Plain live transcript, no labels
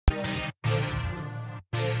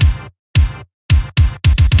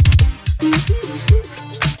Hey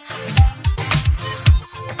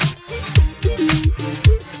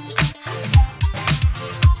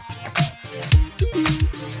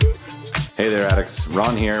there addicts,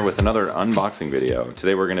 Ron here with another unboxing video.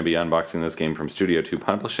 Today we're going to be unboxing this game from Studio 2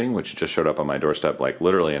 Publishing, which just showed up on my doorstep like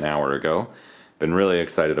literally an hour ago. Been really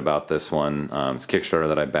excited about this one. It's a Kickstarter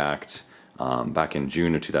that I backed back in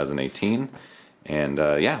June of 2018. And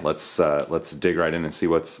yeah, let's dig right in and see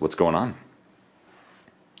what's going on.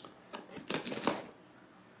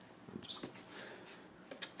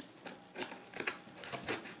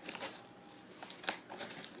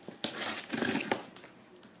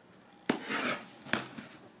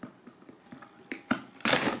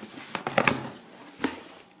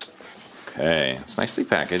 Okay, it's nicely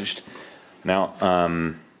packaged. Now,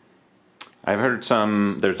 I've heard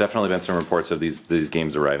there's definitely been some reports of these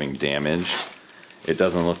games arriving damaged. It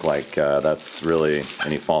doesn't look like that's really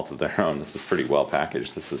any fault of their own. This is pretty well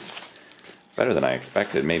packaged. This is better than I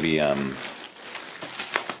expected. Maybe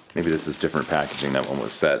this is different packaging. That one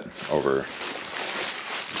was set over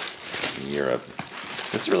in Europe.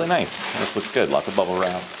 This is really nice. This looks good. Lots of bubble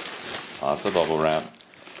wrap. Lots of bubble wrap.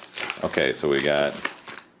 Okay, so we got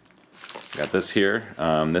this here.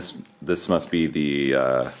 This must be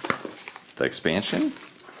the expansion,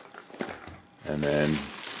 and then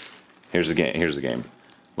here's the game. Here's the game.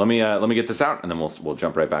 Let me get this out, and then we'll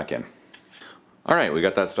jump right back in. All right, we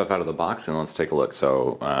got that stuff out of the box, and let's take a look.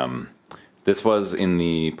 So this was in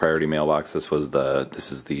the priority mailbox. This is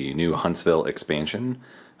the new Huntsville expansion,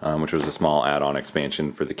 which was a small add-on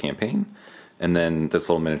expansion for the campaign. And then this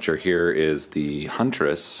little miniature here is the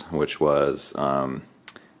Huntress, which was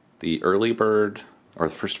the early bird, or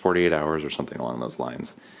the first 48 hours or something along those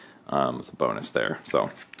lines. Was a bonus there.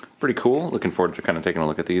 So pretty cool. Looking forward to kind of taking a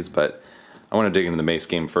look at these, but I want to dig into the base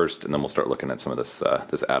game first, and then we'll start looking at some of this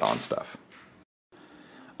add-on stuff.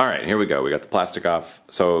 All right, here we go. We got the plastic off.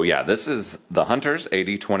 So yeah, this is the Hunters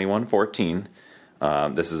AD2114.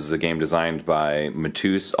 This is a game designed by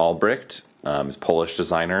Mateusz Albrecht, his Polish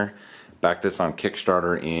designer. Backed this on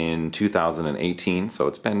Kickstarter in 2018, so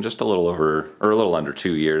it's been just a little under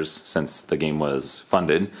 2 years since the game was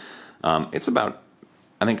funded. I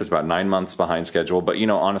think it's about 9 months behind schedule, but you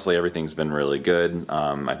know, honestly, everything's been really good.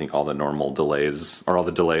 I think all the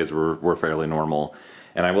delays were fairly normal.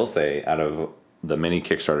 And I will say, out of the many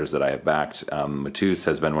Kickstarters that I have backed, Mateusz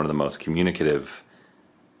has been one of the most communicative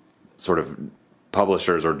sort of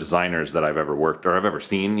publishers or designers that I've ever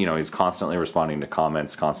seen. You know, he's constantly responding to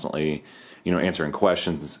comments, constantly, you know, answering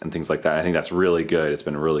questions and things like that. I think that's really good. It's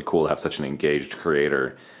been really cool to have such an engaged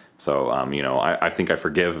creator. So, you know, I think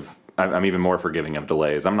I'm even more forgiving of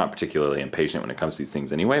delays. I'm not particularly impatient when it comes to these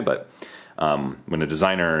things anyway, but when a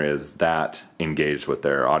designer is that engaged with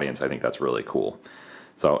their audience, I think that's really cool.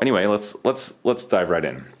 So anyway, let's dive right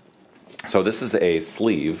in. So this is a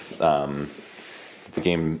sleeve. The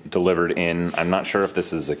game delivered in. I'm not sure if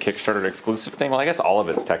this is a Kickstarter exclusive thing. Well, I guess all of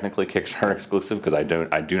it's technically Kickstarter exclusive, because I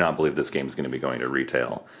do not believe this game is going to be going to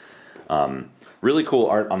retail. Really cool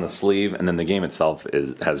art on the sleeve, and then the game itself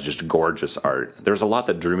has just gorgeous art. There's a lot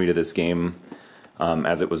that drew me to this game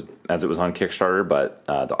as it was on Kickstarter, but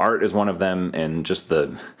the art is one of them, and just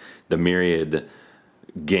the myriad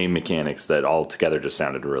game mechanics that all together just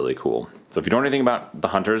sounded really cool. So if you don't know anything about the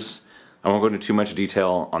Hunters, I won't go into too much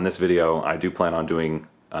detail on this video. I do plan on doing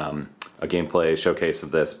a gameplay showcase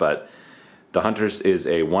of this, but the Hunters is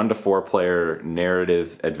a 1 to 4 player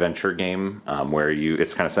narrative adventure game where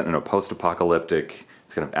it's kind of set in a post-apocalyptic,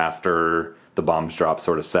 it's kind of after the bombs drop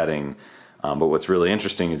sort of setting. But what's really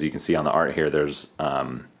interesting is you can see on the art here, there's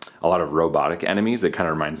a lot of robotic enemies. It kind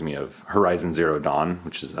of reminds me of Horizon Zero Dawn,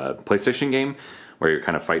 which is a PlayStation game, where you're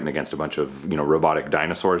kind of fighting against a bunch of, you know, robotic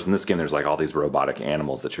dinosaurs. In this game, there's like all these robotic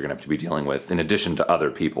animals that you're gonna have to be dealing with in addition to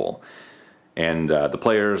other people. And the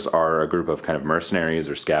players are a group of kind of mercenaries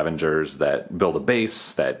or scavengers that build a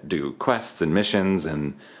base, that do quests and missions,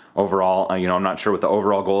 and overall, you know, I'm not sure what the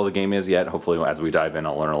overall goal of the game is yet. Hopefully, as we dive in,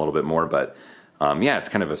 I'll learn a little bit more, but yeah, it's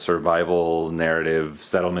kind of a survival, narrative,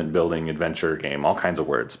 settlement building, adventure game, all kinds of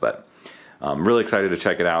words, but I'm really excited to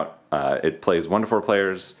check it out. It plays 1 to 4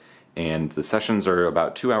 players, and the sessions are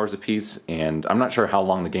about 2 hours apiece, and I'm not sure how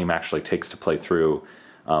long the game actually takes to play through,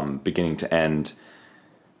 beginning to end.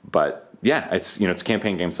 But yeah, it's a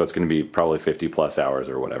campaign game, so it's going to be probably 50 plus hours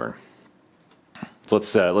or whatever. So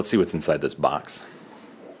let's see what's inside this box.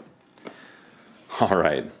 All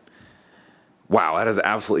right. Wow, that is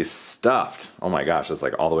absolutely stuffed. Oh my gosh, it's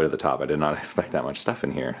like all the way to the top. I did not expect that much stuff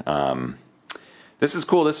in here. This is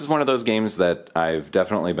cool. This is one of those games that I've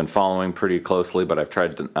definitely been following pretty closely, but I've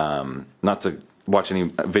tried to, not to watch any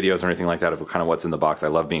videos or anything like that of kind of what's in the box. I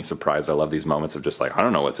love being surprised. I love these moments of just like, I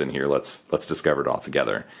don't know what's in here. Let's discover it all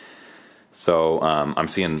together. So I'm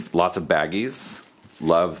seeing lots of baggies.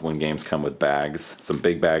 Love when games come with bags, some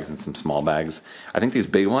big bags and some small bags. I think these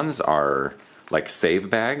big ones are like save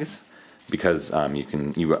bags because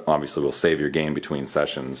you obviously will save your game between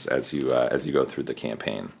sessions as you go through the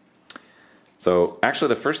campaign. So actually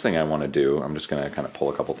the first thing I want to do, I'm just going to kind of pull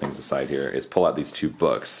a couple things aside here, is pull out these 2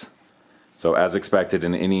 books. So as expected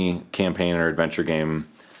in any campaign or adventure game,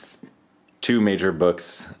 2 major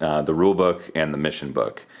books, the rule book and the mission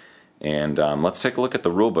book. And let's take a look at the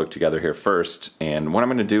rule book together here first. And what I'm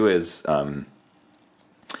going to do is,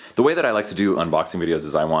 the way that I like to do unboxing videos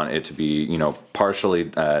is I want it to be,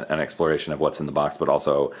 partially an exploration of what's in the box, but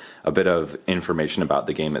also a bit of information about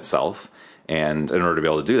the game itself. And in order to be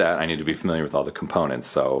able to do that, I need to be familiar with all the components.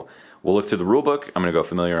 So we'll look through the rule book. I'm going to go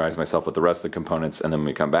familiarize myself with the rest of the components, and then when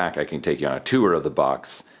we come back, I can take you on a tour of the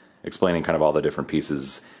box, explaining kind of all the different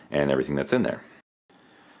pieces and everything that's in there.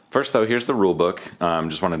 First though, here's the rule book.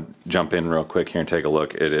 Just want to jump in real quick here and take a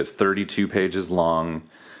look. It is 32 pages long.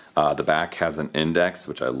 The back has an index,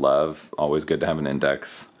 which I love. Always good to have an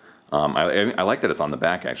index. I like that it's on the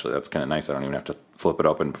back, actually. That's kind of nice. I don't even have to flip it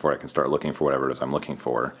open before I can start looking for whatever it is I'm looking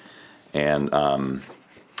for. And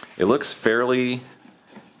it looks fairly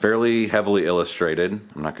heavily illustrated.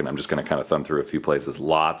 I'm just going to kind of thumb through a few places.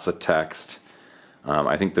 Lots of text.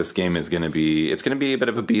 I think this game is going to be a bit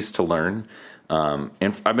of a beast to learn.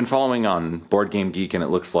 And I've been following on Board Game Geek, and it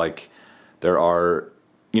looks like there are,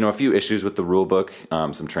 a few issues with the rule book,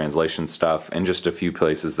 some translation stuff, and just a few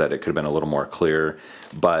places that it could have been a little more clear.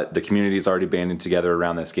 But the community's already banded together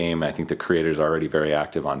around this game. I think the creators are already very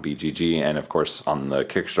active on BGG and, of course, on the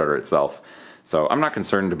Kickstarter itself. So I'm not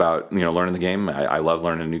concerned about, learning the game. I love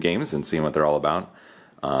learning new games and seeing what they're all about.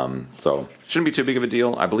 So shouldn't be too big of a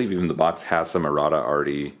deal. I believe even the box has some errata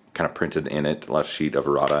already kind of printed in it, last sheet of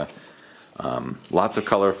errata. Lots of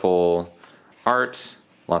colorful art,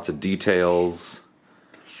 lots of details,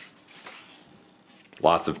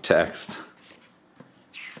 lots of text.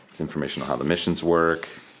 It's information on how the missions work,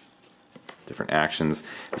 different actions.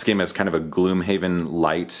 This game has kind of a Gloomhaven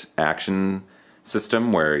light action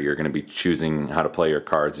system where you're going to be choosing how to play your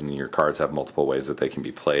cards, and your cards have multiple ways that they can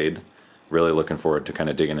be played. Really looking forward to kind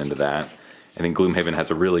of digging into that. I think Gloomhaven has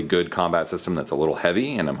a really good combat system that's a little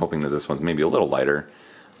heavy, and I'm hoping that this one's maybe a little lighter.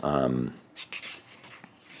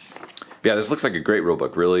 Yeah, this looks like a great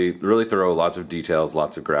rulebook. Really thorough, lots of details,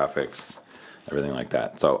 lots of graphics, everything like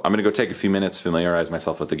that. So I'm going to go take a few minutes, familiarize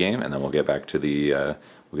myself with the game, and then we'll get back to the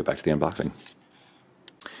unboxing.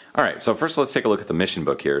 All right, so first let's take a look at the mission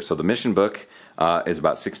book here. So the mission book is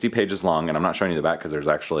about 60 pages long, and I'm not showing you the back because there's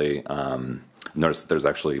actually notice that there's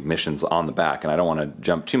actually missions on the back, and I don't want to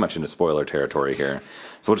jump too much into spoiler territory here.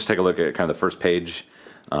 So we'll just take a look at kind of the first page.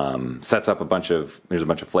 Sets up there's a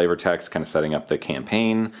bunch of flavor text kind of setting up the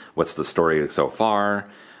campaign, what's the story so far,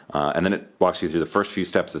 and then it walks you through the first few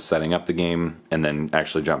steps of setting up the game, and then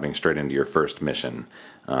actually jumping straight into your first mission.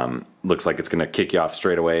 Looks like it's going to kick you off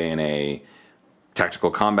straight away in a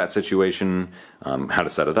tactical combat situation, how to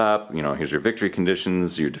set it up, here's your victory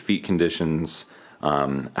conditions, your defeat conditions,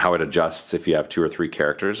 how it adjusts if you have 2 or 3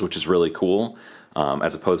 characters, which is really cool.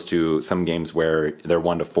 As opposed to some games where they're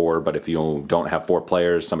 1 to 4, but if you don't have 4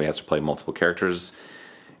 players, somebody has to play multiple characters.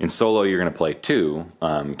 In solo, you're going to play 2.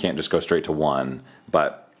 You can't just go straight to 1,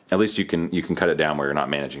 but at least you can cut it down where you're not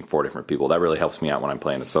managing 4 different people. That really helps me out when I'm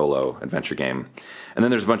playing a solo adventure game. And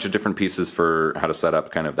then there's a bunch of different pieces for how to set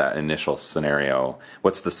up kind of that initial scenario.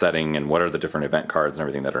 What's the setting, and what are the different event cards and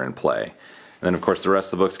everything that are in play. And then, of course, the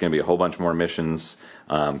rest of the book's going to be a whole bunch more missions,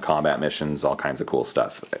 combat missions, all kinds of cool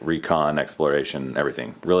stuff. Recon, exploration,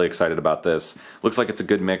 everything. Really excited about this. Looks like it's a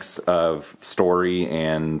good mix of story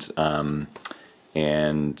and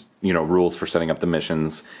rules for setting up the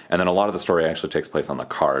missions. And then a lot of the story actually takes place on the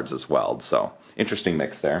cards as well. So, interesting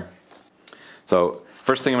mix there. So,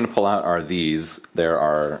 first thing I'm going to pull out are these. There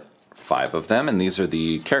are 5 of them, and these are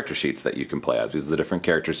the character sheets that you can play as. These are the different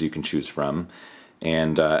characters you can choose from.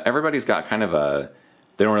 And everybody's got kind of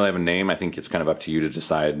they don't really have a name. I think it's kind of up to you to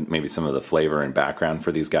decide maybe some of the flavor and background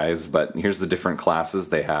for these guys. But here's the different classes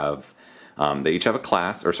they have. They each have a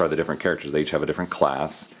class, the different characters, they each have a different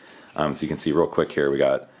class. So you can see real quick here, we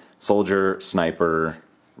got Soldier, Sniper,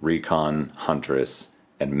 Recon, Huntress,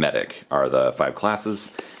 and Medic are the 5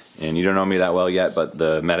 classes. And you don't know me that well yet, but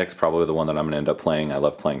the Medic's probably the one that I'm going to end up playing. I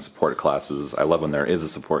love playing support classes. I love when there is a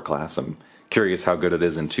support class. I'm curious how good it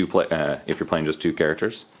is in if you're playing just 2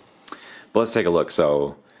 characters. But let's take a look.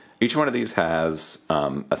 So each one of these has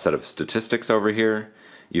a set of statistics over here.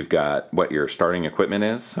 You've got what your starting equipment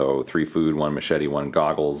is, so 3 food, 1 machete, 1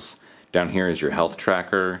 goggles, Down here is your health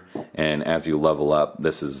tracker, and as you level up,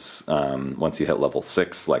 this is once you hit level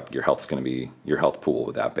 6, like your health's going to be your health pool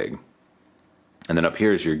with that big. And then up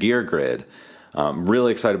here is your gear grid.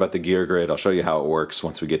 Really excited about the gear grid. I'll show you how it works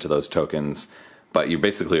once we get to those tokens. But you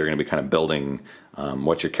basically are going to be kind of building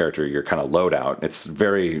what your character, your kind of loadout. It's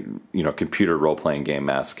very, computer role-playing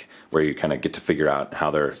game-esque, where you kind of get to figure out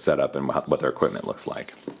how they're set up and what their equipment looks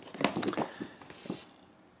like.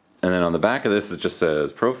 And then on the back of this, it just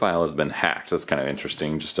says profile has been hacked. That's kind of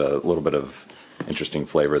interesting. Just a little bit of interesting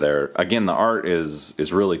flavor there. Again, the art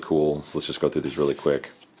is really cool. So let's just go through these really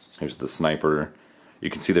quick. Here's the sniper.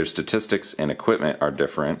 You can see their statistics and equipment are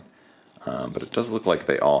different, but it does look like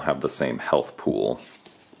they all have the same health pool.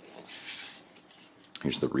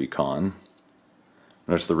 Here's the recon.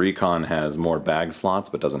 Notice the recon has more bag slots,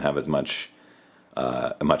 but doesn't have as many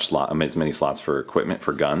slots for equipment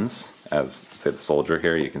for guns as, say, the soldier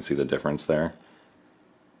here. You can see the difference there.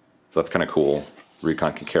 So that's kind of cool.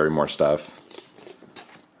 Recon can carry more stuff.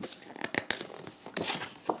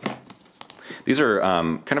 These are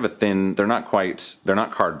kind of a thin. They're not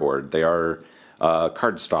cardboard. They are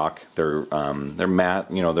card stock. They're matte.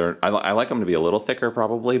 I like them to be a little thicker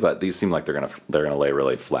probably, but these seem like they're gonna lay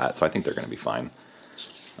really flat. So I think they're gonna be fine.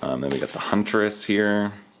 Then we got the Huntress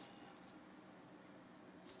here.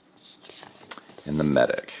 And the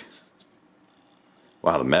medic.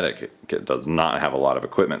 Wow, the medic does not have a lot of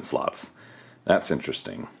equipment slots. That's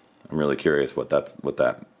interesting. I'm really curious what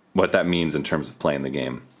that means in terms of playing the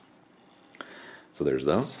game. So there's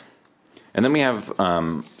those. And then we have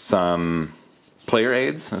some player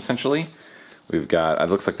aids, essentially. We've got, it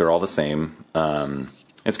looks like they're all the same.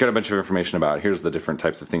 It's got a bunch of information about, here's the different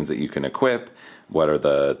types of things that you can equip. What are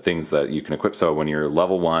the things that you can equip? So when you're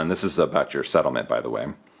level 1, this is about your settlement, by the way.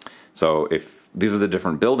 So if these are the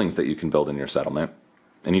different buildings that you can build in your settlement,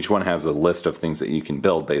 and each one has a list of things that you can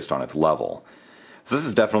build based on its level. So this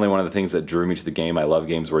is definitely one of the things that drew me to the game. I love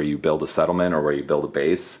games where you build a settlement or where you build a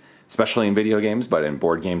base, especially in video games, but in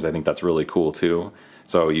board games I think that's really cool too.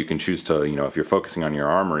 So you can choose to, if you're focusing on your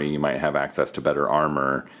armory, you might have access to better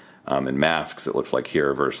armor and masks, it looks like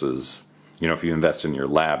here, versus, if you invest in your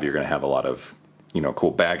lab, you're going to have a lot of,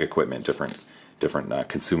 cool bag equipment, different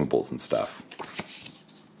consumables and stuff.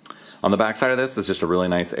 On the back side of this is just a really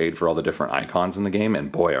nice aid for all the different icons in the game,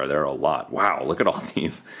 and boy, are there a lot. Wow, look at all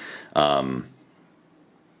these. 4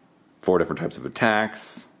 different types of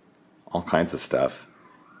attacks, all kinds of stuff.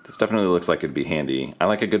 This definitely looks like it'd be handy. I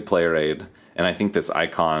like a good player aid, and I think this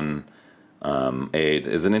icon aid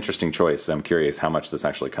is an interesting choice. I'm curious how much this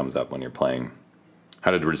actually comes up when you're playing. How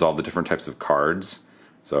to resolve the different types of cards.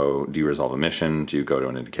 So do you resolve a mission? Do you go to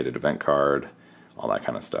an indicated event card? All that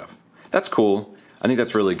kind of stuff. That's cool. I think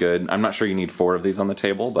that's really good. I'm not sure you need 4 of these on the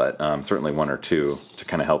table, but certainly 1 or 2 to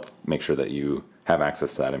kind of help make sure that you have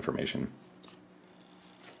access to that information.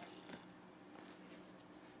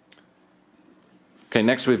 Okay,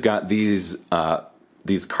 next we've got these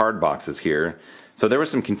card boxes here. So there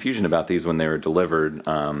was some confusion about these when they were delivered,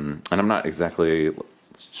 and I'm not exactly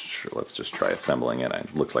sure. Let's just try assembling it.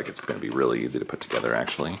 It looks like it's going to be really easy to put together,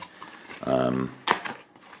 actually.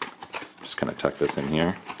 Just kind of tuck this in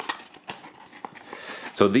here.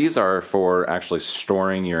 So these are for actually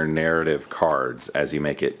storing your narrative cards as you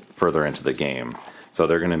make it further into the game. So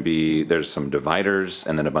they're going to be, there's some dividers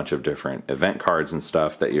and then a bunch of different event cards and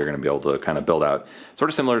stuff that you're going to be able to kind of build out.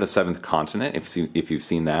 Sort of similar to Seventh Continent. If you've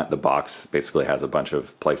seen that, the box basically has a bunch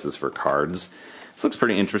of places for cards. This looks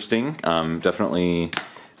pretty interesting. Definitely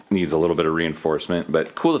needs a little bit of reinforcement,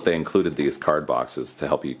 but cool that they included these card boxes to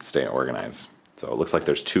help you stay organized. So it looks like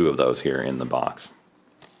there's 2 of those here in the box.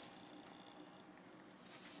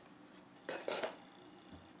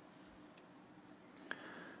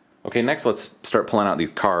 Okay, next let's start pulling out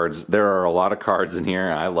these cards. There are a lot of cards in here.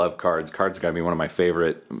 I love cards. Cards gotta be one of my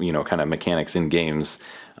favorite, kind of mechanics in games.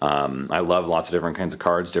 I love lots of different kinds of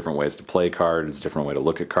cards, different ways to play cards, different way to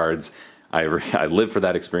look at cards. I live for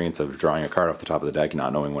that experience of drawing a card off the top of the deck and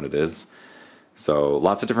not knowing what it is. So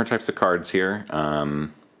lots of different types of cards here.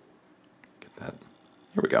 Get that.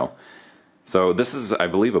 Here we go. So this is, I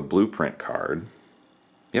believe, a blueprint card.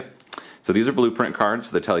 Yep. So these are blueprint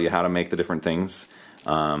cards that tell you how to make the different things.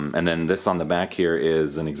 And then this on the back here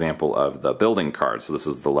is an example of the building card. So this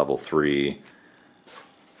is the level 3.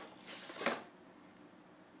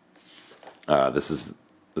 This is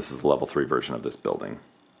the level 3 version of this building.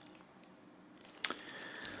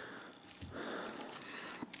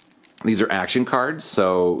 These are action cards.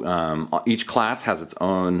 So each class has its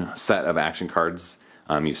own set of action cards.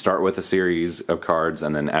 You start with a series of cards,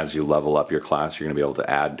 and then as you level up your class, you're going to be able to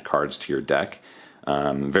add cards to your deck.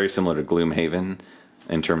 Very similar to Gloomhaven.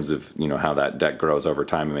 in terms of, you know, how that deck grows over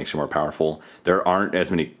time and makes you more powerful. There aren't as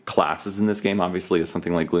many classes in this game, obviously, as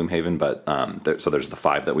something like Gloomhaven, but so there's the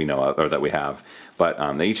 5 that we know of, or that we have,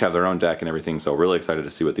 but they each have their own deck and everything, so really excited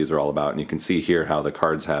to see what these are all about. And you can see here how the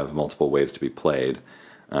cards have multiple ways to be played,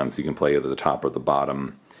 so you can play either the top or the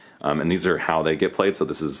bottom, and these are how they get played. So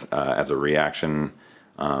this is as a reaction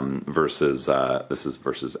versus this is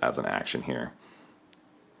versus as an action here.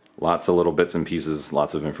 Lots of little bits and pieces,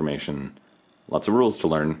 lots of information, lots of rules to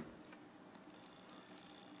learn.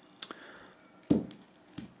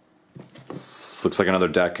 This looks like another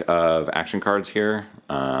deck of action cards here.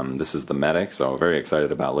 This is the Medic, so very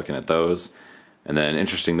excited about looking at those. And then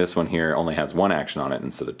interesting, this one here only has 1 action on it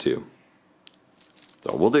instead of 2.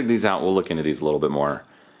 So we'll dig these out, we'll look into these a little bit more.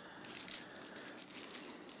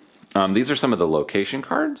 These are some of the location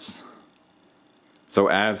cards. So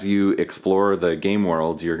as you explore the game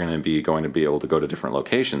world, you're going to be able to go to different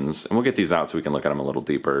locations, and we'll get these out so we can look at them a little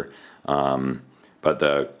deeper. But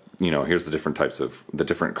here's the different types of the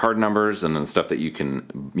different card numbers, and then stuff that you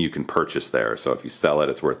can purchase there. So if you sell it,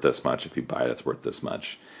 it's worth this much. If you buy it, it's worth this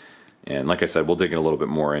much. And like I said, we'll dig in a little bit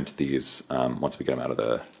more into these once we get them out of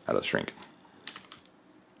the shrink.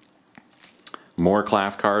 More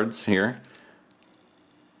class cards here.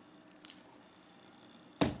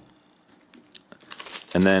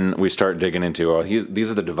 And then we start digging into,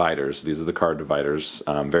 these are the dividers. These are the card dividers,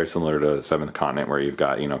 very similar to the 7th Continent, where you've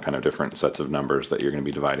got, kind of different sets of numbers that you're going to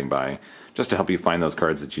be dividing by, just to help you find those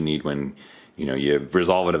cards that you need when, you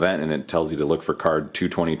resolve an event and it tells you to look for card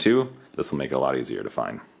 222. This will make it a lot easier to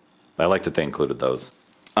find. I like that they included those.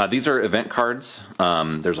 These are event cards.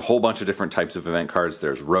 There's a whole bunch of different types of event cards.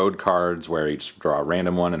 There's road cards, where you just draw a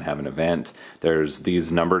random one and have an event. There's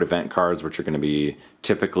these numbered event cards, which are going to be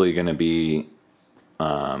typically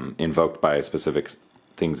invoked by specific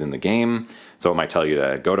things in the game. So it might tell you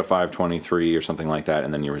to go to 523 or something like that,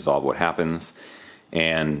 and then you resolve what happens.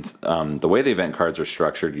 And the way the event cards are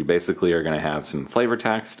structured, you basically are going to have some flavor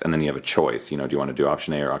text, and then you have a choice. Do you want to do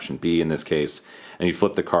option A or option B in this case? And you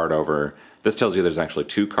flip the card over. This tells you there's actually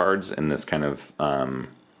 2 cards in this kind of,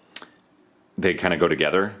 they kind of go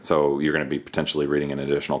together. So you're going to be potentially reading an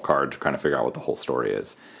additional card to kind of figure out what the whole story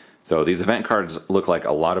is. So these event cards look like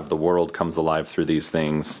a lot of the world comes alive through these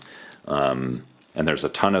things, and there's a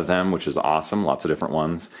ton of them, which is awesome, lots of different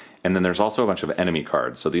ones. And then there's also a bunch of enemy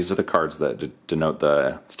cards. So these are the cards that denote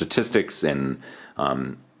the statistics and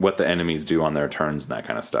what the enemies do on their turns and that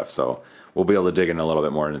kind of stuff. So we'll be able to dig in a little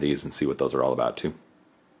bit more into these and see what those are all about too.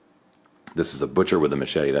 This is a butcher with a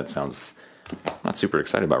machete. That sounds, I'm not super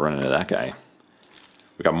excited about running into that guy.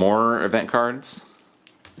 We got more event cards.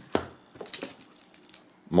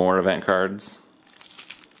 More event cards,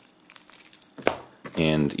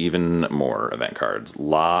 and even more event cards.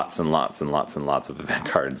 Lots and lots and lots and lots of event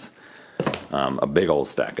cards. A big old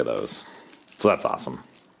stack of those. So that's awesome.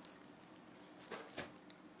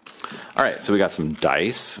 All right, so we got some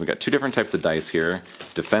dice. We got 2 different types of dice here: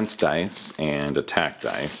 defense dice and attack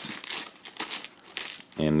dice.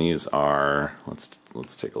 And these are,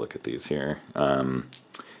 let's take a look at these here.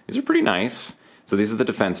 These are pretty nice. So these are the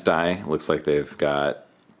defense die. Looks like they've got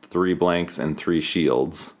 3 blanks and 3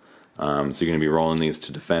 shields. So you're going to be rolling these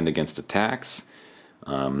to defend against attacks.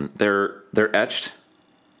 They're etched,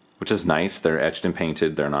 which is nice. They're etched and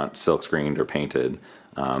painted. They're not silk screened or painted.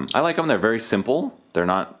 I like them. They're very simple. They're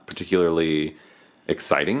not particularly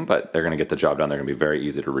exciting, but they're going to get the job done. They're going to be very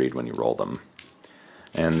easy to read when you roll them.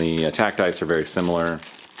 And the attack dice are very similar,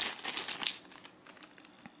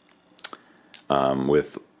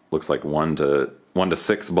 with looks like 1 to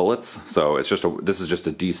 6 bullets. So it's this is just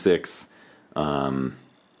a D6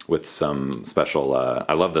 with some special.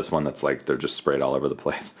 I love this one that's like they're just sprayed all over the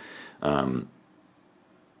place,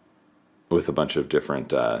 with a bunch of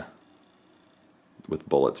different with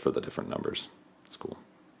bullets for the different numbers. It's cool.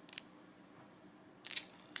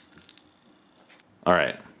 All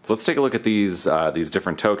right, so let's take a look at these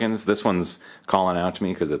different tokens. This one's calling out to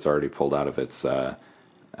me because it's already pulled out of its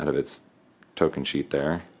token sheet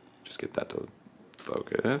there. Just get that to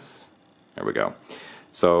focus. There we go.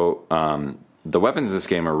 So the weapons in this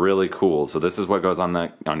game are really cool. So this is what goes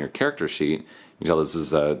on your character sheet. You can tell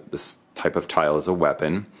this type of tile is a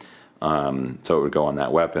weapon. So it would go on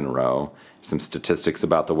that weapon row. Some statistics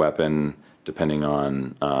about the weapon, depending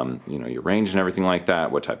on your range and everything like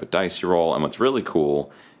that, what type of dice you roll. And what's really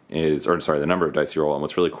cool is, the number of dice you roll. And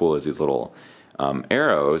what's really cool is these little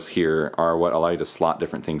arrows here are what allow you to slot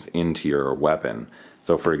different things into your weapon.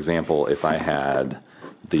 So for example, if I had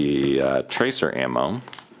the tracer ammo,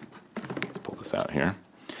 let's pull this out here,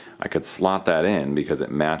 I could slot that in because it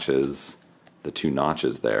matches the 2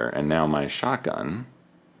 notches there. And now my shotgun,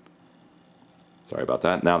 Sorry about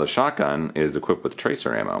that. Now the shotgun is equipped with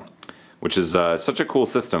tracer ammo, which is such a cool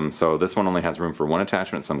system. So this one only has room for one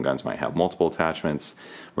attachment. Some guns might have multiple attachments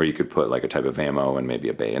where you could put like a type of ammo and maybe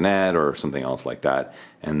a bayonet or something else like that.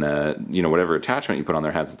 And whatever attachment you put on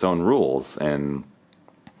there has its own rules and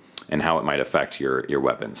how it might affect your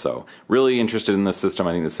weapon. So really interested in this system.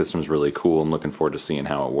 I think the system is really cool and looking forward to seeing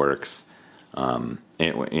how it works in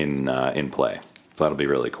play. So that'll be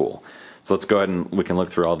really cool. So let's go ahead and we can look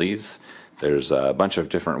through all these. There's a bunch of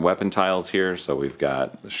different weapon tiles here. So we've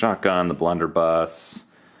got the shotgun, the blunderbuss.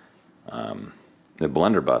 The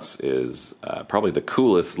blunderbuss is probably the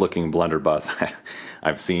coolest looking blunderbuss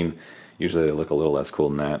I've seen. Usually they look a little less cool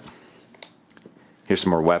than that. Here's some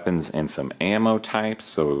more weapons and some ammo types.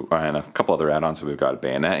 So, and a couple other add-ons. So we've got a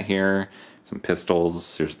bayonet here, some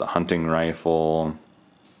pistols. Here's the hunting rifle.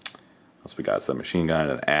 Also, we got some machine gun,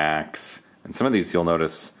 an axe, and some of these you'll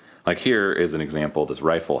notice. Like here is an example. This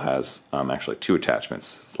rifle has actually 2 attachments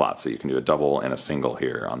slots, so you can do a double and a single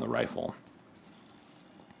here on the rifle.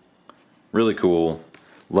 Really cool.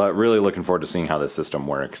 Really looking forward to seeing how this system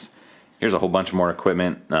works. Here's a whole bunch more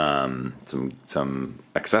equipment, some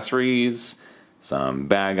accessories, some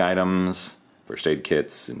bag items, first aid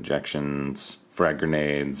kits, injections, frag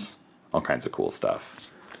grenades, all kinds of cool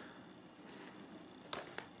stuff.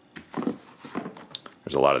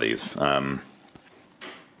 There's a lot of these.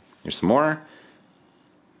 Here's some more.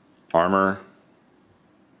 Armor,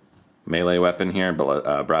 melee weapon here,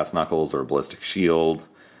 brass knuckles or ballistic shield.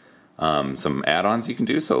 Some add-ons you can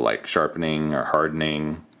do, so like sharpening or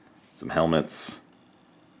hardening, some helmets,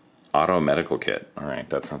 auto medical kit. All right,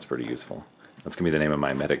 that sounds pretty useful. That's gonna be the name of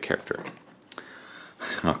my medic character.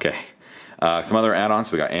 Okay, some other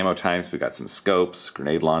add-ons. We got ammo types. We got some scopes,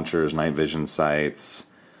 grenade launchers, night vision sights,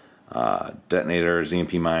 detonators,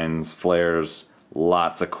 EMP mines, flares.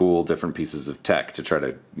 Lots of cool different pieces of tech to try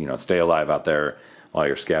to stay alive out there while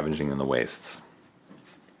you're scavenging in the wastes.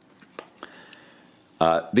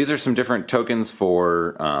 These are some different tokens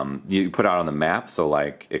for you put out on the map. So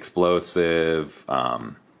like explosive, biohazard,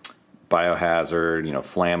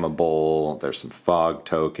 flammable. There's some fog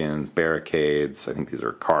tokens, barricades. I think these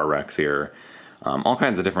are car wrecks here. All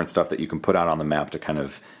kinds of different stuff that you can put out on the map to kind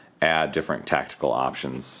of add different tactical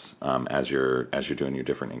options as you're doing your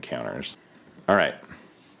different encounters. All right.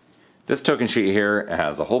 This token sheet here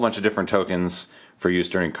has a whole bunch of different tokens for use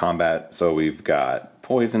during combat. So we've got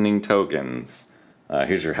poisoning tokens.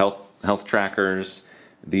 Here's your health trackers.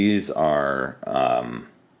 These are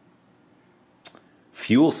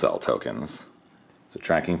fuel cell tokens. So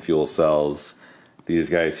tracking fuel cells. These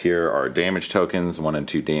guys here are damage tokens, 1 and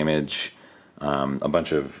 2 damage. A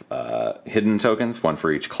bunch of hidden tokens, 1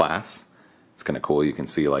 for each class. It's kind of cool. You can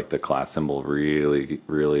see like the class symbol really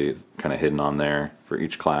kind of hidden on there for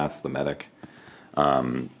each class, the medic.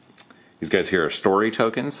 These guys here are story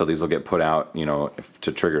tokens, so these will get put out,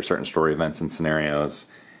 to trigger certain story events and scenarios.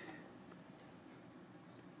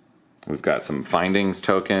 We've got some findings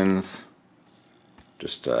tokens.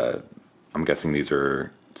 Just, I'm guessing these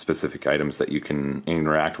are specific items that you can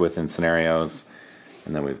interact with in scenarios.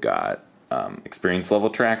 And then we've got experience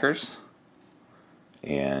level trackers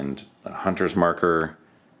and a hunter's marker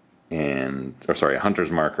and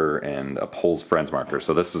a Pole's Friends marker.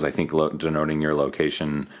 So this is, I think, denoting your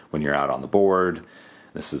location when you're out on the board.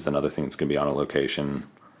 This is another thing that's going to be on a location.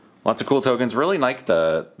 Lots of cool tokens. Really like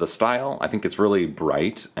the style. I think it's really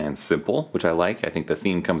bright and simple, which I like. I think the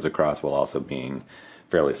theme comes across while also being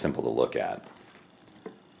fairly simple to look at.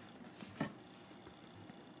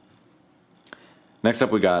 Next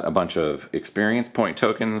up, we got a bunch of experience point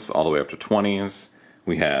tokens all the way up to 20s.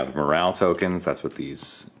 We have morale tokens. That's what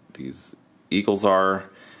these eagles are.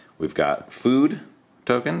 We've got food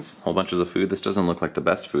tokens, whole bunches of food. This doesn't look like the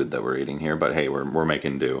best food that we're eating here, but hey, we're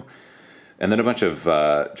making do. And then a bunch of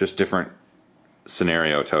just different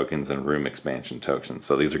scenario tokens and room expansion tokens.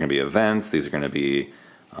 So these are going to be events. These are going to be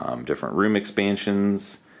different room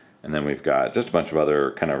expansions. And then we've got just a bunch of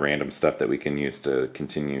other kind of random stuff that we can use to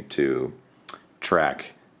continue to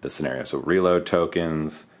track the scenario. So reload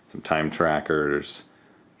tokens, some time trackers,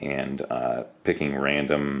 and picking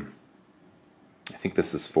random. I think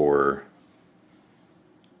this is for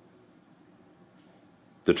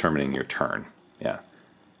determining your turn. Yeah.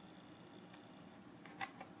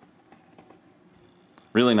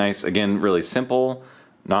 Really nice. Again, really simple,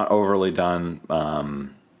 not overly done.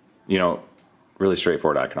 Really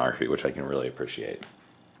straightforward iconography, which I can really appreciate.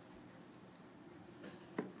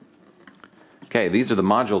 Okay, these are the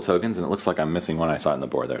module tokens, and it looks like I'm missing one. I saw it in the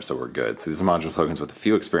board there, so we're good. So these are module tokens with a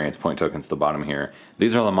few experience point tokens at the bottom here.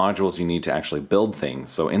 These are the modules you need to actually build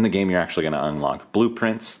things. So in the game, you're actually going to unlock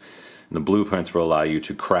blueprints. And the blueprints will allow you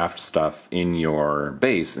to craft stuff in your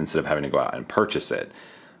base instead of having to go out and purchase it,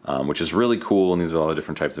 which is really cool. And these are all the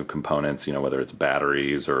different types of components, you know, whether it's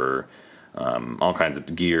batteries or all kinds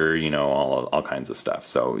of gear, you know, all kinds of stuff.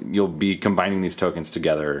 So you'll be combining these tokens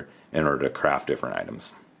together in order to craft different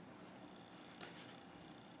items.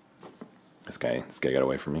 This guy got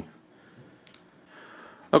away from me.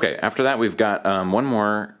 Okay, after that we've got one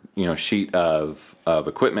more, you know, sheet of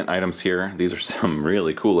equipment items here. These are some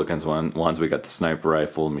really cool looking ones. We got the sniper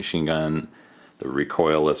rifle, machine gun, the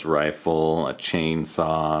recoilless rifle, a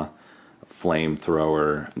chainsaw, a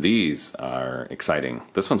flamethrower. These are exciting.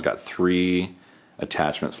 This one's got 3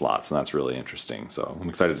 attachment slots, and that's really interesting. So I'm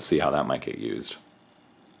excited to see how that might get used.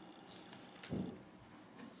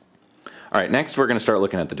 All right, next we're going to start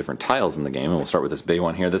looking at the different tiles in the game, and we'll start with this big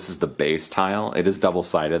one here. This is the base tile. It is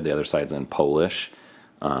double-sided. The other side's in Polish.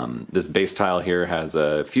 This base tile here has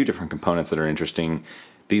a few different components that are interesting.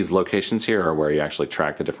 These locations here are where you actually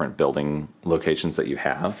track the different building locations that you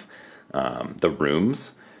have. The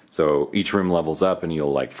rooms. So each room levels up, and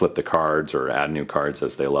you'll like flip the cards or add new cards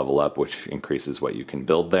as they level up, which increases what you can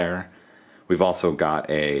build there. We've also got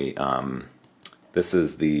a, this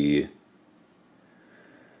is the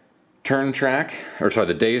turn track, or sorry,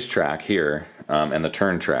 the days track here, and the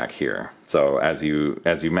turn track here. So as you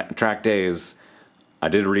track days, I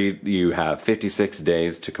did read you have 56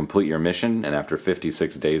 days to complete your mission, and after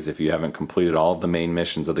 56 days, if you haven't completed all of the main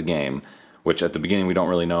missions of the game, which at the beginning we don't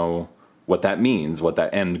really know what that means, what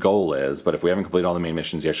that end goal is, but if we haven't completed all the main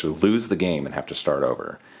missions, you actually lose the game and have to start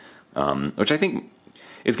over, which I think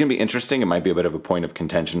is going to be interesting. It might be a bit of a point of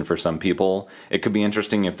contention for some people. It could be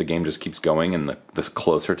interesting if the game just keeps going, and the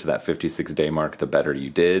closer to that 56-day mark, the better you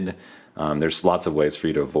did. There's lots of ways for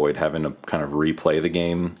you to avoid having to kind of replay the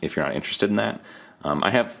game if you're not interested in that.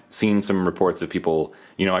 I have seen some reports of people,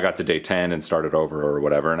 you know, I got to day 10 and started over or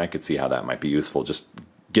whatever, and I could see how that might be useful. Just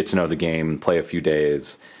get to know the game, play a few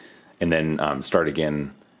days, and then start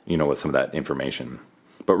again, you know, with some of that information.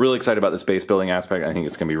 But really excited about this base building aspect. I think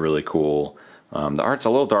it's going to be really cool. The art's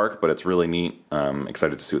a little dark, but it's really neat.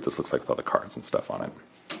 Excited to see what this looks like with all the cards and stuff on it.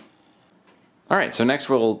 All right, so next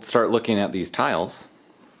we'll start looking at these tiles.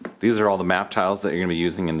 These are all the map tiles that you're going to be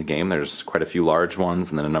using in the game. There's quite a few large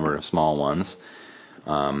ones and then a number of small ones.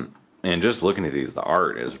 And just looking at these, the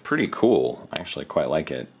art is pretty cool. I actually quite like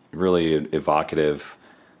it. Really evocative.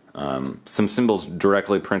 Some symbols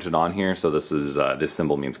directly printed on here. So this is this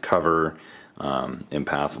symbol means cover.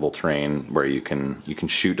 Impassable terrain where you can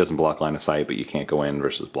shoot, doesn't block line of sight, but you can't go in,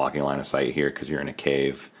 versus blocking line of sight here because you're in a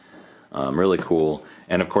cave. Really cool,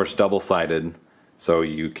 and of course double-sided, so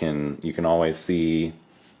you can always see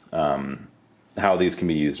how these can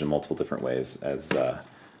be used in multiple different ways as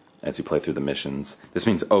you play through the missions. This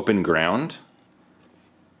means open ground.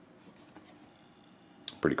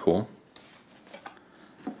 Pretty cool.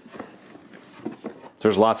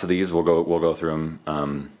 There's lots of these. We'll go through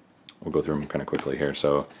them. We'll go through them kind of quickly here.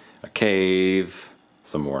 So a cave,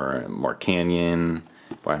 some more canyon.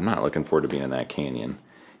 Boy, I'm not looking forward to being in that canyon.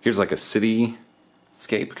 Here's like a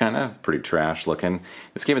cityscape, kind of pretty trash looking.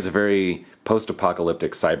 This game has a very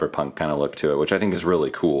post-apocalyptic cyberpunk kind of look to it, which I think is really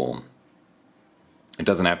cool. It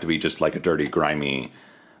doesn't have to be just like a dirty, grimy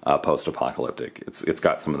post-apocalyptic. It's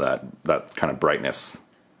got some of that kind of brightness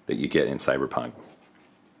that you get in cyberpunk.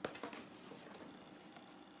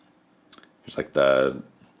 There's like the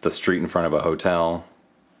street in front of a hotel.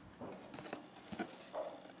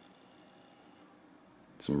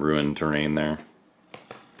 Some ruined terrain there.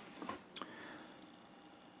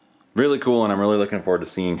 Really cool, and I'm really looking forward to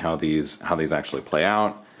seeing how these actually play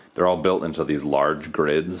out. They're all built into these large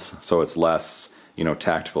grids, so it's less, you know,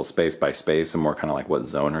 tactical space by space and more kind of like what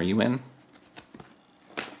zone are you in.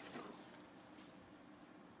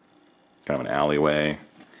 Kind of an alleyway.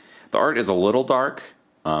 The art is a little dark.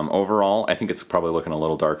 Overall, I think it's probably looking a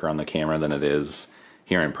little darker on the camera than it is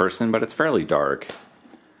here in person, but it's fairly dark.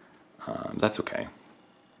 That's okay.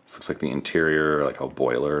 This looks like the interior, like a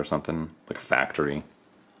boiler or something, like a factory.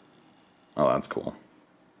 Oh, that's cool.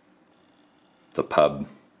 It's a pub.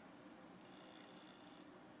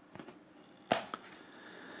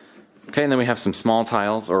 Okay, and then we have some small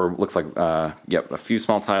tiles, or looks like, yep, a few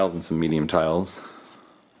small tiles and some medium tiles.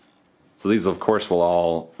 So these, of course, will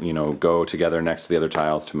all, you know, go together next to the other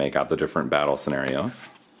tiles to make out the different battle scenarios.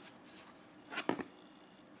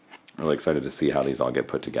 Really excited to see how these all get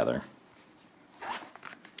put together.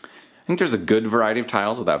 I think there's a good variety of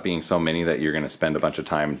tiles without being so many that you're going to spend a bunch of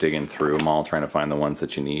time digging through them all trying to find the ones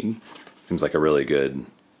that you need. Seems like a really good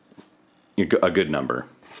number.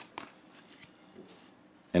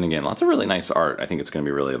 And again, lots of really nice art. I think it's going to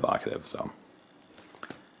be really evocative. So,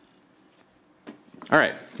 all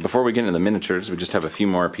right. before we get into the miniatures, we just have a few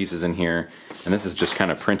more pieces in here, and this is just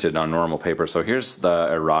kind of printed on normal paper. So here's the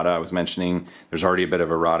errata I was mentioning. There's already a bit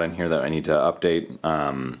of errata in here that I need to update.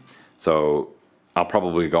 So I'll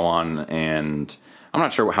probably go on, and I'm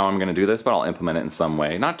not sure how I'm going to do this, but I'll implement it in some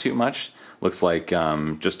way. Not too much. Looks like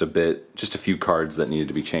just a few cards that needed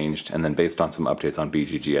to be changed, and then based on some updates on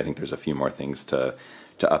BGG, I think there's a few more things to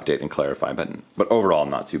update and clarify. But overall,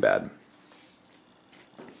 not too bad.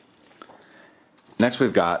 Next,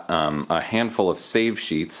 we've got a handful of save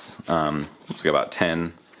sheets. Let's get about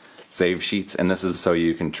 10 save sheets, and this is so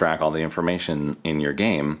you can track all the information in your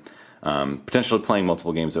game, potentially playing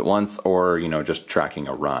multiple games at once, or just tracking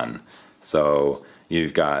a run. So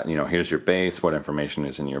you've got here's your base, what information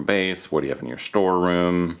is in your base, what do you have in your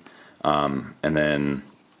storeroom, and then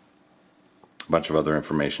a bunch of other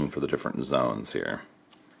information for the different zones here,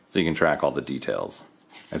 so you can track all the details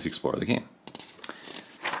as you explore the game.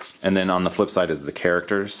 And then on the flip side is the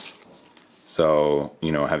characters. So,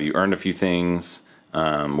 have you earned a few things,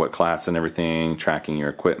 what class and everything, tracking your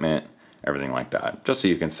equipment, everything like that, just so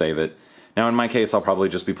you can save it. Now, in my case, I'll probably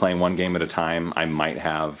just be playing one game at a time. I might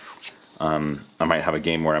have a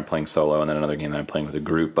game where I'm playing solo and then another game that I'm playing with a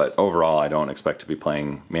group, but overall, I don't expect to be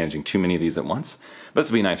managing too many of these at once. But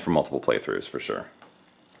this would be nice for multiple playthroughs, for sure.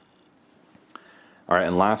 All right,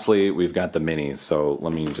 and lastly, we've got the minis. So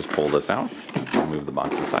let me just pull this out, move the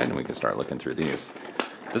box aside, and we can start looking through these.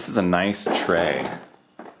 This is a nice tray.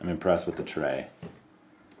 I'm impressed with the tray.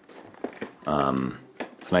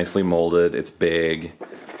 It's nicely molded. It's big.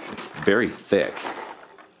 It's very thick,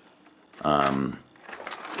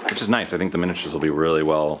 which is nice. I think the miniatures will be really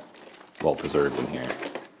well preserved in here.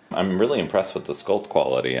 I'm really impressed with the sculpt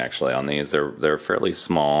quality actually on these. They're fairly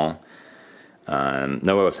small.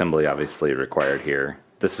 No assembly obviously required here.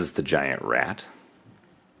 This is the giant rat.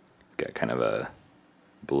 It's got kind of a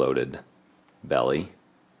bloated belly.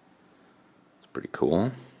 It's pretty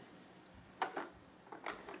cool.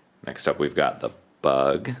 Next up we've got the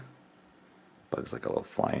bug. Bug's like a little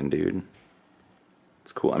flying dude.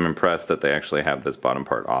 It's cool. I'm impressed that they actually have this bottom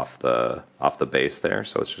part off the base there,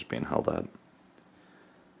 so it's just being held up.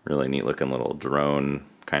 Really neat looking little drone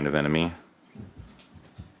kind of enemy.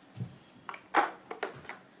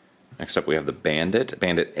 Next up we have the bandit,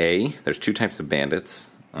 Bandit A. There's two types of bandits.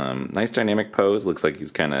 Nice dynamic pose, looks like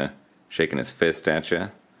he's kind of shaking his fist at you.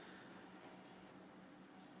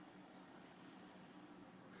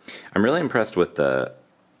 I'm really impressed with the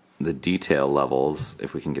detail levels,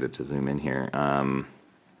 if we can get it to zoom in here.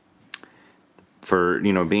 For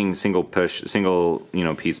being single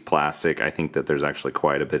piece plastic, I think that there's actually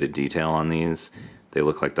quite a bit of detail on these. They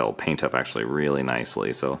look like they'll paint up actually really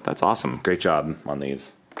nicely, so that's awesome. Great job on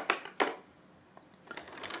these.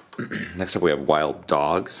 Next up we have wild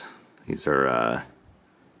dogs. These are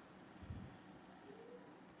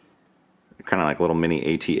kind of like little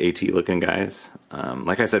mini AT-AT looking guys.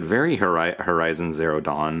 Like I said, very Horizon Zero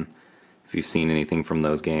Dawn, if you've seen anything from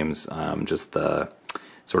those games. Just the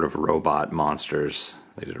sort of robot monsters.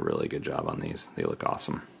 They did a really good job on these. They look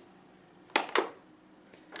awesome.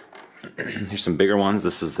 Here's some bigger ones.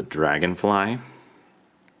 This is the dragonfly.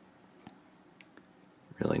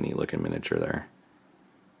 Really neat looking miniature there.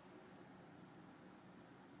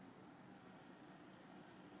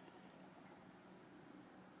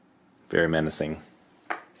 Very menacing.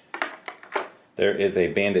 There is a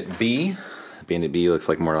Bandit B. Bandit B looks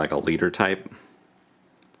like more like a leader type.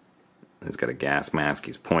 He's got a gas mask.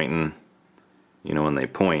 He's pointing. When they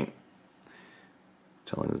point,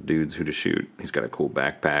 telling his dudes who to shoot. He's got a cool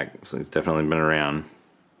backpack, so he's definitely been around.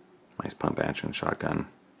 Nice pump action shotgun.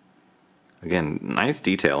 Again, nice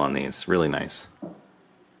detail on these. Really nice.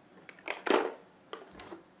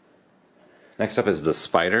 Next up is the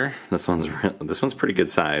spider. This one's pretty good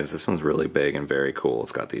size. This one's really big and very cool.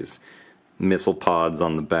 It's got these missile pods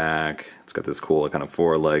on the back. It's got this cool kind of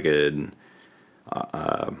four-legged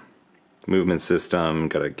movement system.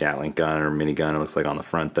 Got a Gatling gun or minigun, it looks like, on the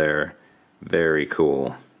front there. Very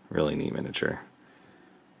cool. Really neat miniature.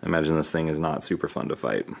 I imagine this thing is not super fun to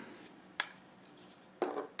fight.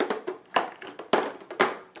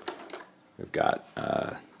 We've got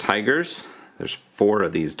tigers. There's 4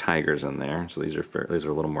 of these tigers in there, so these are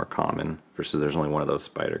a little more common, versus there's only one of those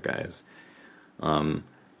spider guys.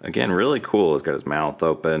 Again, really cool. He's got his mouth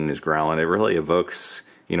open, he's growling. It really evokes,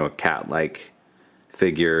 a cat-like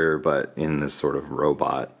figure, but in this sort of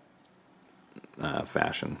robot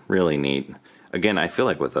fashion. Really neat. Again, I feel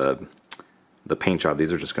like with the paint job,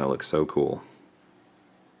 these are just going to look so cool.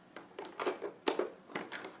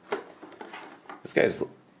 This guy's,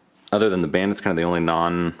 other than the bandit's, kind of the only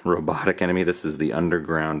non-robotic enemy. This is the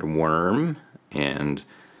underground worm, and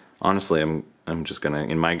honestly, I'm just gonna,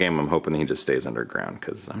 in my game, I'm hoping he just stays underground,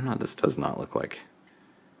 because this does not look like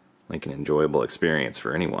an enjoyable experience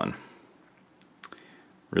for anyone.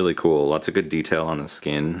 Really cool, lots of good detail on the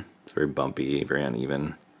skin. It's very bumpy, very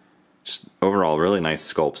uneven. Just overall, really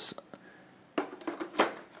nice sculpts.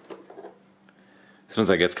 This one's,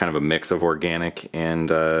 I guess, kind of a mix of organic and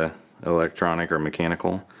electronic or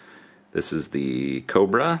mechanical. This is the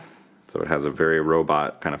Cobra, so it has a very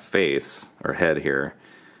robot kind of face or head here.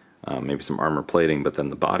 Maybe some armor plating, but then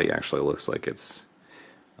the body actually looks like it's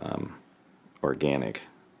organic.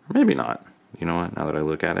 Maybe not. You know what, now that I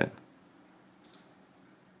look at it.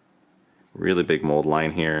 Really big mold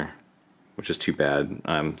line here, which is too bad.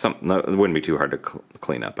 No, it wouldn't be too hard to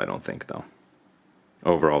clean up, I don't think, though.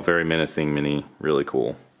 Overall, very menacing mini, really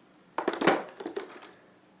cool.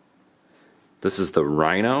 This is the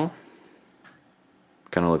Rhino.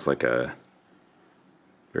 Kind of looks like a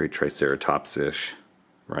very Triceratops-ish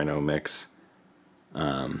Rhino mix.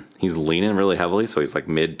 He's leaning really heavily, so he's like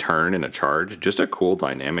mid-turn in a charge. Just a cool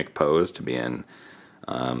dynamic pose to be in.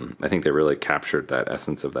 I think they really captured that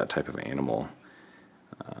essence of that type of animal.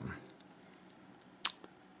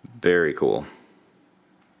 Very cool.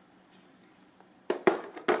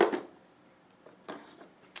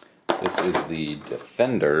 This is the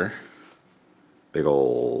Defender. Big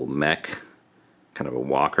old mech, kind of a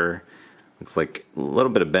walker. Looks like a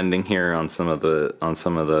little bit of bending here on some of the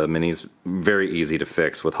minis. Very easy to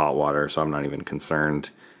fix with hot water, so I'm not even concerned.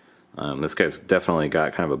 This guy's definitely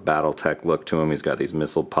got kind of a BattleTech look to him. He's got these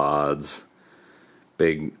missile pods,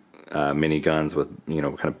 big mini guns with, you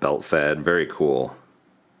know, kind of belt fed. Very cool.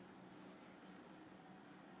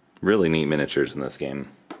 Really neat miniatures in this game.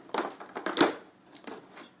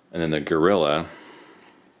 And then the Gorilla.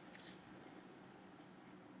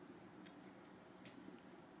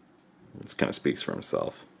 This kind of speaks for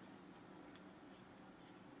himself.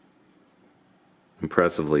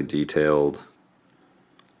 Impressively detailed.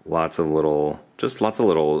 Lots of little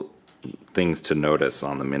things to notice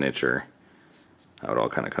on the miniature. How it all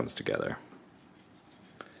kind of comes together.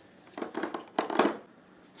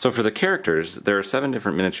 So for the characters, there are 7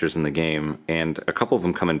 different miniatures in the game, and a couple of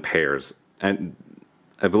them come in pairs. And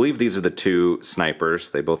I believe these are the 2 snipers.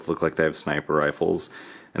 They both look like they have sniper rifles.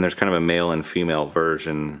 And there's kind of a male and female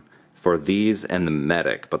version for these and the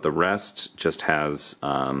medic, but the rest just has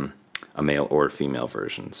a male or female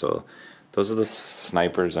version. So those are the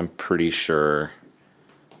snipers, I'm pretty sure.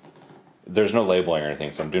 There's no labeling or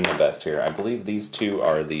anything, so I'm doing my best here. I believe these 2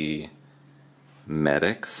 are the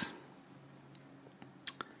medics.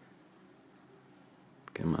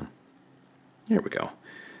 Come on. Here we go.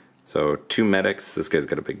 So 2 medics. This guy's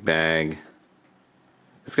got a big bag.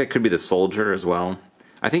 This guy could be the soldier as well.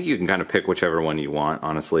 I think you can kind of pick whichever one you want.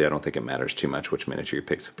 Honestly, I don't think it matters too much which miniature you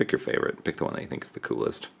pick. So pick your favorite. Pick the one that you think is the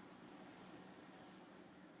coolest.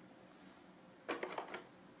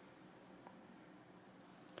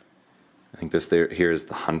 I think this here is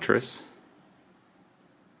the Huntress.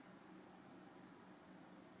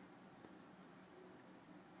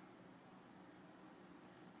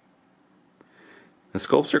 The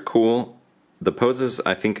sculpts are cool. The poses,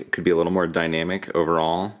 I think, could be a little more dynamic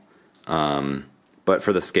overall. But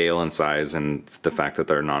for the scale and size and the fact that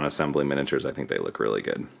they're non-assembly miniatures, I think they look really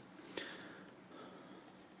good.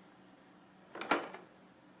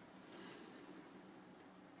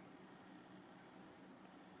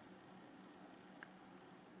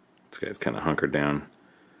 This guy's kind of hunkered down.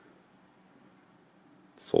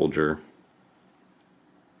 Soldier.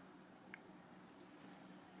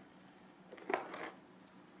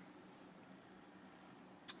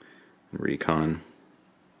 Recon.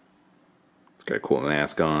 It's got a cool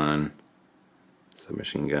mask on.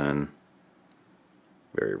 Submachine gun.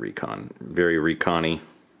 Very recon-y.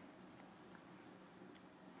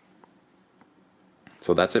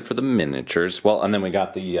 So that's it for the miniatures. Well, and then we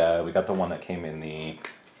got the one that came in the.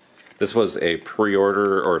 This was a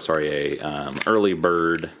pre-order, or sorry, a early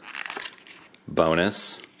bird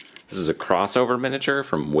bonus. This is a crossover miniature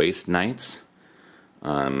from Waste Knights,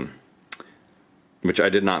 which I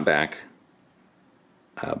did not back,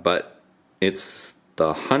 but it's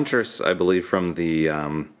the Huntress, I believe, from the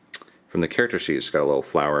character sheet. She's got a little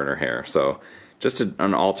flower in her hair, so just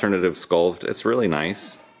an alternative sculpt. It's really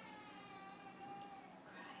nice.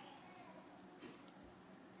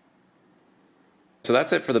 So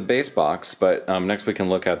that's it for the base box, but next we can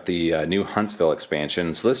look at the new Huntsville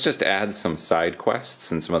expansion. So this just adds some side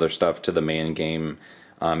quests and some other stuff to the main game.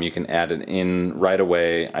 You can add it in right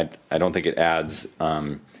away. I don't think it adds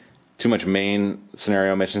too much main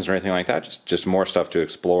scenario missions or anything like that. Just more stuff to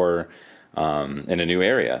explore in a new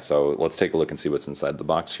area. So let's take a look and see what's inside the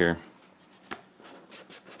box here.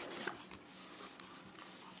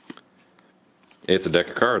 It's a deck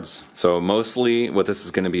of cards. So mostly what this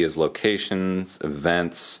is going to be is locations,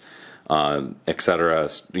 events, etc.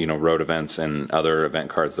 You know, road events and other event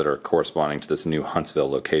cards that are corresponding to this new Huntsville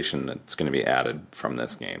location that's going to be added from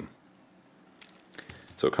this game.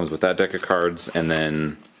 So it comes with that deck of cards, and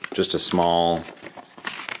then just a small,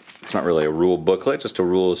 it's not really a rule booklet, just a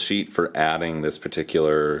rule sheet for adding this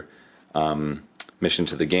particular mission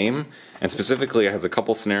to the game. And specifically it has a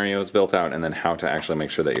couple scenarios built out, and then how to actually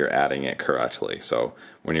make sure that you're adding it correctly. So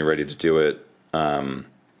when you're ready to do it,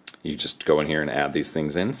 you just go in here and add these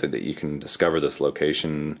things in so that you can discover this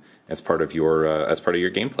location as part of your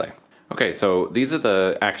gameplay. Okay, so these are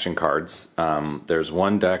the action cards. There's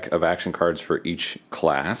one deck of action cards for each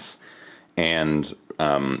class, and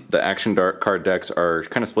the action card decks are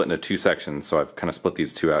kind of split into two sections. So I've kind of split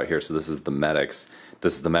these two out here. So this is the medics.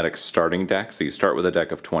 This is the medics starting deck. So you start with a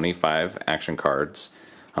deck of 25 action cards.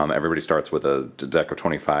 Everybody starts with a deck of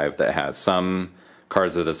 25 that has some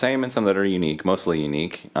cards that are the same and some that are unique, mostly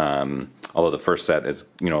unique. Although the first set is,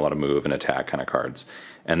 you know, a lot of move and attack kind of cards.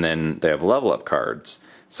 And then they have level up cards.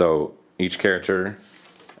 So each character,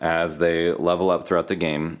 as they level up throughout the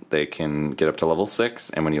game, they can get up to level 6.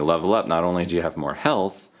 And when you level up, not only do you have more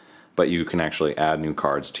health, but you can actually add new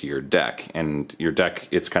cards to your deck. And your deck,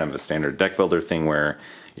 it's kind of a standard deck builder thing where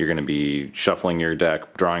you're going to be shuffling your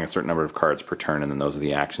deck, drawing a certain number of cards per turn, and then those are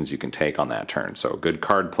the actions you can take on that turn. So good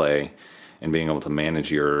card play and being able to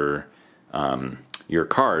manage your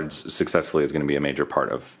cards successfully is going to be a major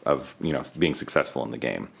part of you know, being successful in the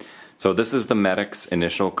game. So this is the Medic's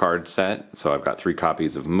initial card set. So I've got 3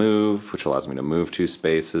 copies of Move, which allows me to move 2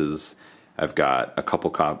 spaces. I've got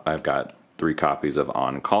I've got 3 copies of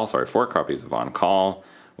On Call. Sorry, 4 copies of On Call,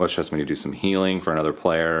 which allows me to do some healing for another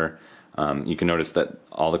player. You can notice that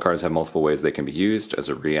all the cards have multiple ways they can be used, as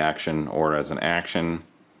a reaction or as an action.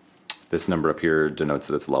 This number up here denotes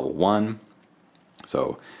that it's level 1.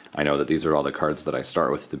 So I know that these are all the cards that I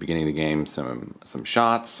start with at the beginning of the game. Some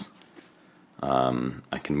shots.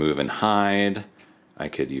 I can move and hide. I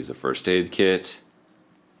could use a first aid kit.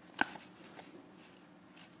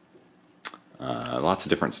 Lots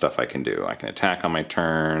of different stuff I can do. I can attack on my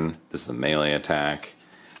turn. This is a melee attack.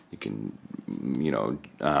 You can, you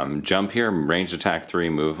know, jump here, ranged attack 3,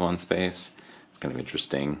 move 1 space. It's kind of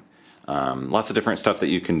interesting. Lots of different stuff that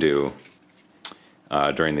you can do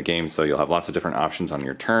during the game, so you'll have lots of different options on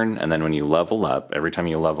your turn. And then when you level up, every time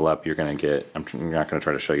you level up, you're going to get, I'm not going to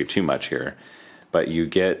try to show you too much here, but you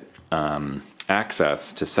get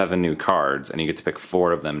access to 7 new cards, and you get to pick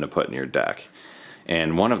 4 of them to put in your deck.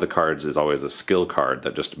 And one of the cards is always a skill card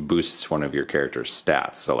that just boosts one of your character's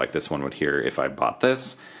stats. So like this one would here, if I bought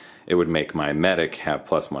this, it would make my medic have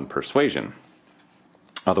 +1 persuasion.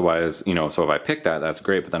 Otherwise, you know, so if I pick that, that's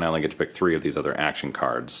great, but then I only get to pick 3 of these other action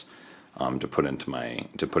cards to put into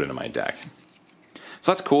my deck.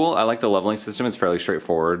 So that's cool. I like the leveling system. It's fairly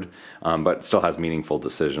straightforward, but it still has meaningful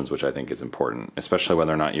decisions, which I think is important, especially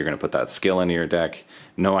whether or not you're going to put that skill into your deck.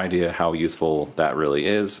 No idea how useful that really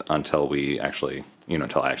is until we actually, you know,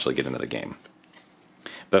 until I actually get into the game.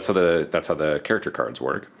 That's how the character cards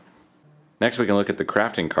work. Next, we can look at the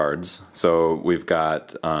crafting cards. So we've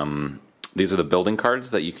got these are the building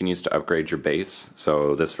cards that you can use to upgrade your base.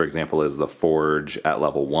 So this, for example, is the Forge at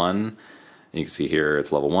level 1. You can see here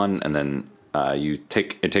it's level 1, and then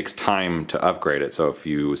it takes time to upgrade it. So if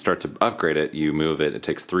you start to upgrade it, you move it. It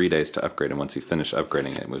takes 3 days to upgrade, and once you finish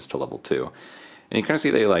upgrading it, it moves to level 2. And you kind of see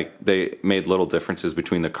they made little differences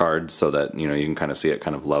between the cards so that, you know, you can kind of see it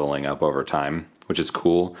kind of leveling up over time, which is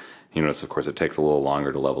cool. You notice, of course, it takes a little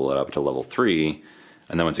longer to level it up to level 3,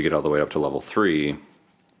 and then once you get all the way up to level 3,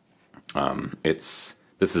 this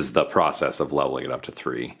is the process of leveling it up to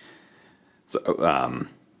 3. So,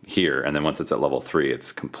 here, and then once it's at level 3,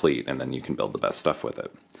 it's complete, and then you can build the best stuff with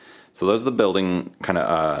it. So those are the building kind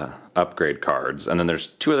of upgrade cards, and then there's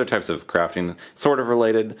 2 other types of crafting, sort of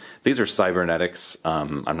related. These are cybernetics. I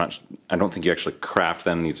don't think you actually craft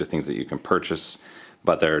them. These are things that you can purchase,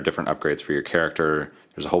 but there are different upgrades for your character.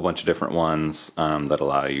 There's a whole bunch of different ones that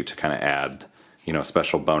allow you to kind of add, you know,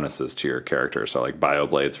 special bonuses to your character. So like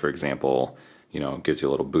Bioblades, for example, you know, gives you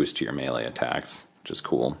a little boost to your melee attacks, which is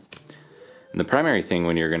cool. And the primary thing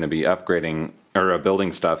when you're going to be upgrading or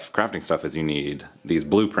building stuff, crafting stuff, is you need these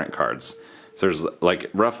blueprint cards. So there's like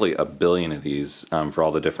roughly 1 billion of these for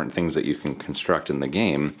all the different things that you can construct in the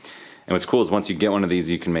game. And what's cool is once you get one of these,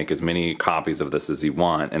 you can make as many copies of this as you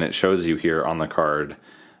want, and it shows you here on the card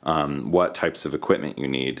what types of equipment you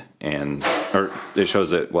need, or it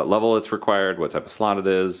shows it what level it's required, what type of slot it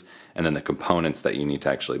is, and then the components that you need to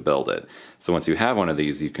actually build it. So once you have one of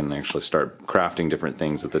these, you can actually start crafting different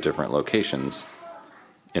things at the different locations.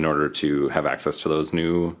 in order to have access to those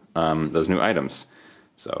new items.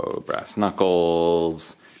 So brass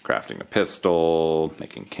knuckles, crafting a pistol,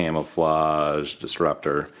 making camouflage,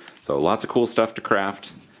 disruptor. So lots of cool stuff to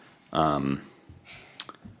craft.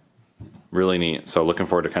 Really neat. So looking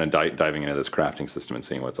forward to kind of diving into this crafting system and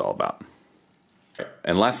seeing what it's all about.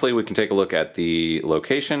 And lastly, we can take a look at the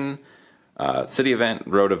location, city event,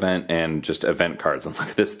 road event, and just event cards. And look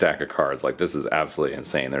at this stack of cards. Like, this is absolutely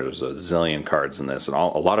insane. There's a zillion cards in this, and a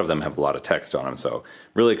lot of them have a lot of text on them. So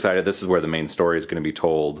really excited. This is where the main story is going to be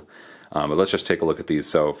told. But let's just take a look at these.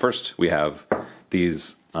 So first we have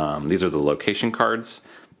these. These are the location cards.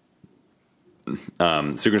 So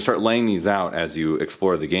you're going to start laying these out as you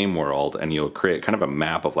explore the game world, and you'll create kind of a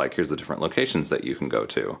map of like, here's the different locations that you can go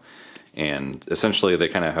to. And essentially they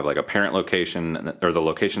kind of have like a parent location, or the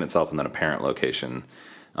location itself, and then a parent location.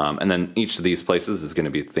 And then each of these places is going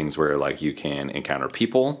to be things where like you can encounter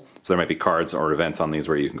people. So there might be cards or events on these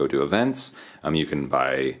where you can go do events. You can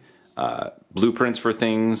buy blueprints for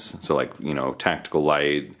things. So like, you know, tactical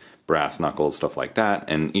light, brass knuckles, stuff like that.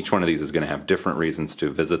 And each one of these is going to have different reasons to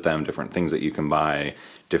visit them, different things that you can buy,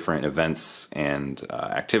 different events and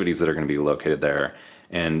activities that are going to be located there.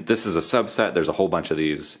 And this is a subset. There's a whole bunch of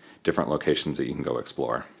these different locations that you can go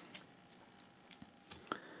explore.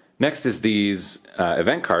 Next is these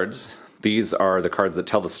event cards. These are the cards that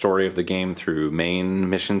tell the story of the game through main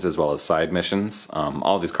missions as well as side missions.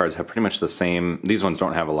 All of these cards have pretty much the same. These ones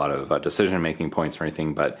don't have a lot of decision-making points or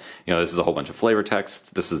anything, but you know, this is a whole bunch of flavor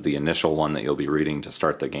text. This is the initial one that you'll be reading to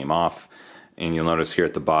start the game off. And you'll notice here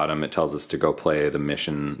at the bottom, it tells us to go play the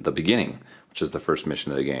mission, The Beginning, which is the first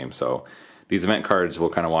mission of the game. So these event cards will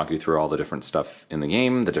kind of walk you through all the different stuff in the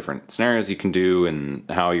game, the different scenarios you can do, and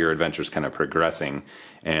how your adventure's kind of progressing.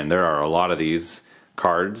 And there are a lot of these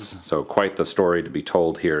cards, so quite the story to be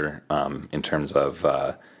told here in terms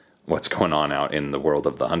of what's going on out in the world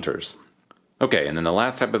of the hunters. Okay, and then the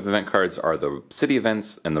last type of event cards are the city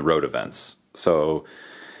events and the road events. So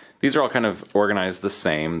these are all kind of organized the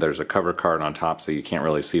same. There's a cover card on top, so you can't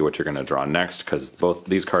really see what you're going to draw next, because both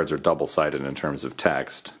these cards are double-sided in terms of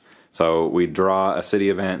text. So we draw a city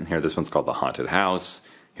event, and here this one's called the Haunted House.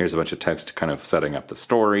 Here's a bunch of text kind of setting up the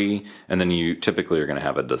story, and then you typically are going to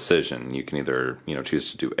have a decision. You can either, you know,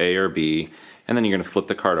 choose to do A or B, and then you're going to flip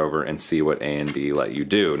the card over and see what A and B let you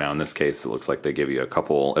do. Now in this case, it looks like they give you a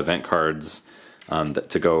couple event cards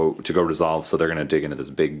to go resolve. So they're going to dig into this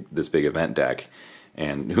big event deck,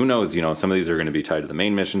 and who knows? You know, some of these are going to be tied to the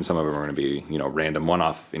main mission. Some of them are going to be, you know, random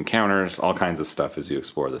one-off encounters, all kinds of stuff as you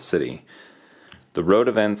explore the city. The road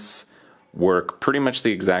events work pretty much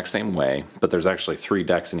the exact same way, but there's actually 3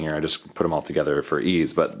 decks in here. I just put them all together for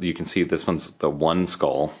ease, but you can see this one's the 1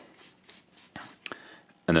 skull,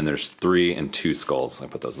 and then there's 3 and 2 skulls. I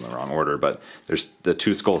put those in the wrong order, but there's the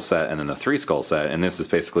 2 skull set and then the 3 skull set, and this is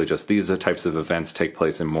basically just, these are types of events take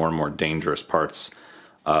place in more and more dangerous parts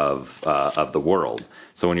of the world.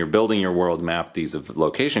 So when you're building your world map, these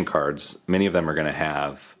location cards, many of them are going to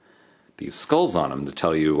have these skulls on them to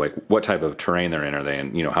tell you like what type of terrain they're in. Are they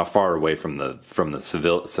in, you know, how far away from the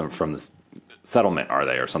settlement are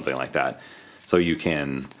they, or something like that. So you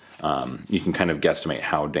can kind of guesstimate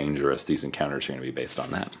how dangerous these encounters are going to be based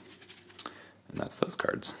on that. And that's those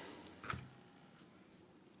cards.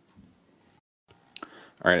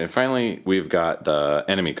 All right, and finally we've got the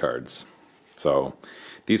enemy cards. So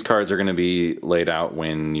these cards are going to be laid out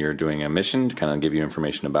when you're doing a mission to kind of give you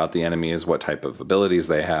information about the enemies, what type of abilities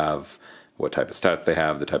they have, what type of stats they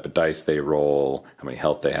have, the type of dice they roll, how many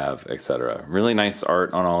health they have, etc. Really nice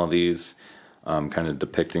art on all of these, kind of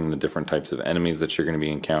depicting the different types of enemies that you're going to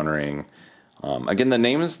be encountering. Again, the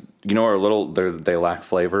names, you know, are a little, they lack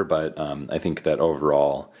flavor, but I think that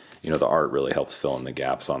overall, you know, the art really helps fill in the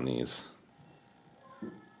gaps on these.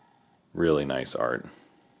 Really nice art.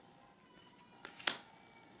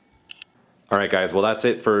 Alright guys, well that's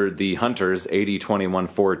it for the Hunters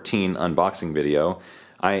 802114 unboxing video.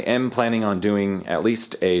 I am planning on doing at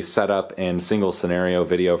least a setup and single scenario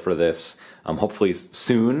video for this, hopefully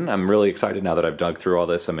soon. I'm really excited now that I've dug through all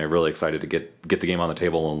this. I'm really excited to get the game on the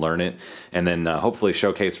table and learn it, and then hopefully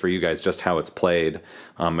showcase for you guys just how it's played,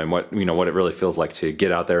 and what it really feels like to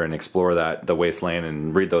get out there and explore the wasteland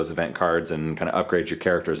and read those event cards and kind of upgrade your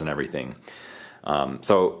characters and everything.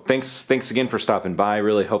 So thanks again for stopping by.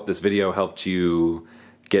 Really hope this video helped you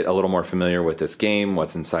get a little more familiar with this game,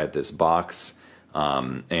 what's inside this box,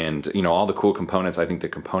 and you know, all the cool components. I think the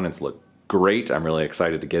components look great. I'm really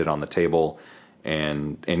excited to get it on the table,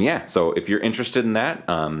 and yeah, so if you're interested in that,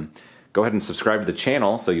 go ahead and subscribe to the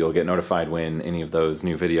channel so you'll get notified when any of those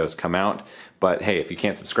new videos come out. But hey, if you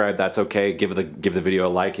can't subscribe, that's okay. Give the video a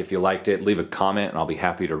like if you liked it. Leave a comment and I'll be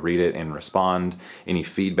happy to read it and respond. Any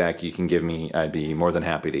feedback you can give me, I'd be more than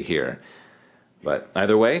happy to hear. But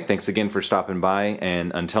either way, thanks again for stopping by,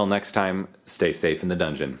 and until next time, stay safe in the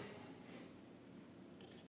dungeon.